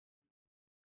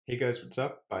Hey guys, what's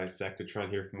up? Bisectatron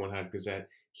here from OneHive Gazette,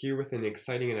 here with an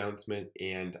exciting announcement,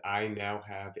 and I now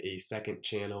have a second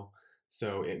channel.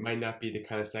 So it might not be the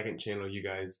kind of second channel you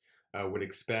guys would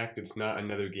expect. It's not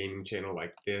another gaming channel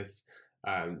like this.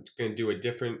 I'm going to do a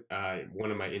different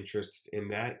one of my interests, and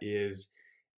that is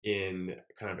in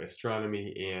kind of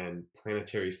astronomy and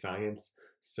planetary science.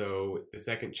 So the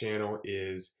second channel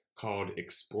is called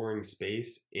Exploring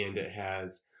Space, and it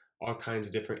has all kinds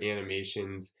of different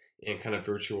animations and kind of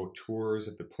virtual tours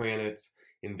of the planets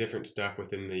and different stuff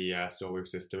within the solar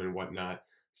system and whatnot.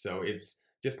 So it's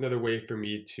just another way for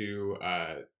me to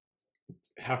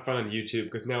have fun on YouTube,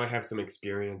 because now I have some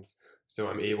experience, so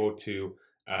I'm able to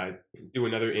do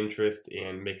another interest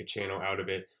and make a channel out of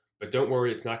it. But don't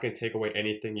worry, it's not going to take away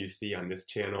anything you see on this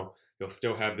channel. You'll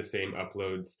still have the same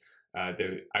uploads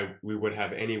that we would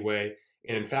have anyway.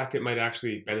 And in fact, it might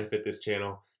actually benefit this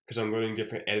channel because I'm learning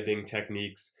different editing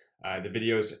techniques. The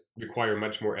videos require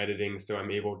much more editing, so I'm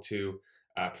able to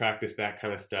practice that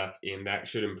kind of stuff, and that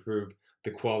should improve the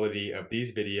quality of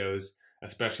these videos,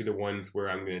 especially the ones where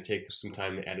I'm going to take some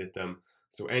time to edit them.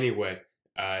 So anyway,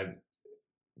 the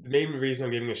main reason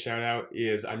I'm giving a shout out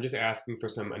is I'm just asking for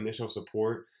some initial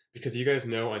support, because you guys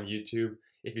know on YouTube,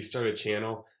 if you start a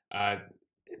channel,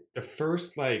 the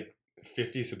first like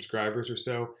 50 subscribers or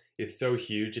so is so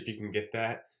huge if you can get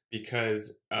that,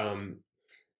 because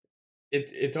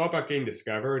it's all about getting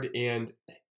discovered, and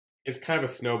it's kind of a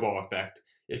snowball effect.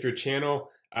 If your channel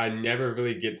never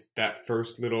really gets that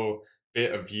first little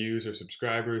bit of views or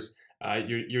subscribers,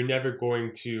 you're never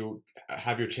going to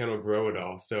have your channel grow at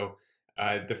all. So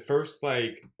the first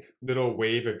like little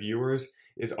wave of viewers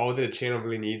is all that a channel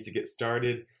really needs to get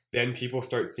started. Then people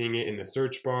start seeing it in the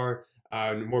search bar.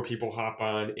 More people hop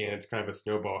on, and it's kind of a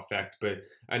snowball effect. But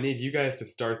I need you guys to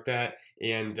start that,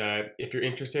 and if you're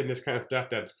interested in this kind of stuff,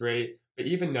 that's great. But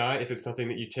even not, if it's something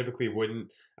that you typically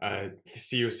wouldn't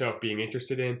see yourself being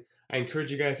interested in, I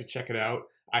encourage you guys to check it out.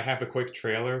 I have a quick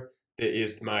trailer that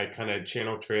is my kind of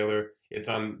channel trailer. It's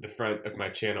on the front of my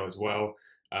channel as well.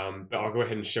 But I'll go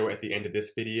ahead and show it at the end of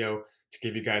this video to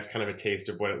give you guys kind of a taste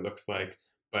of what it looks like.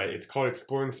 But it's called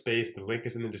Exploring Space. The link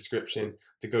is in the description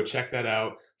to go check that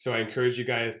out. So I encourage you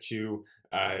guys to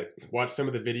watch some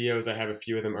of the videos. I have a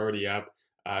few of them already up.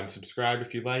 Subscribe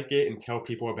if you like it, and tell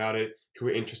people about it who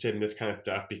are interested in this kind of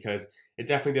stuff, because it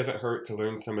definitely doesn't hurt to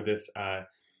learn some of this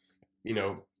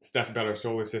stuff about our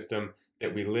solar system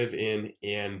that we live in.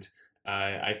 And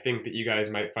I think that you guys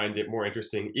might find it more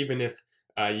interesting, even if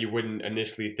you wouldn't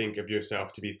initially think of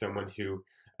yourself to be someone who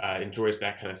enjoys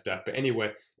that kind of stuff. But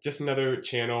anyway, just another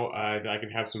channel that I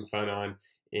can have some fun on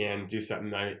and do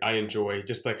something I enjoy,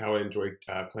 just like how I enjoy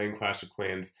playing Clash of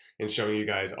Clans and showing you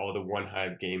guys all the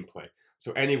OneHive gameplay.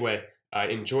 So anyway,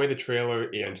 enjoy the trailer,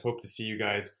 and hope to see you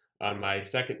guys on my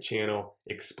second channel,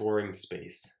 Exploring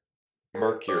Space.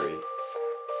 Mercury,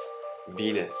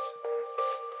 Venus,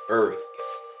 Earth,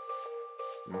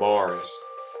 Mars,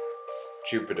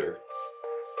 Jupiter,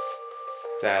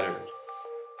 Saturn,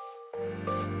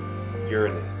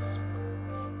 Uranus,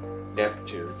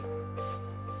 Neptune.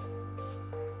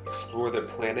 Explore the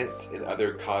planets and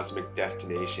other cosmic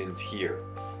destinations here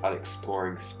on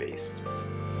Exploring Space.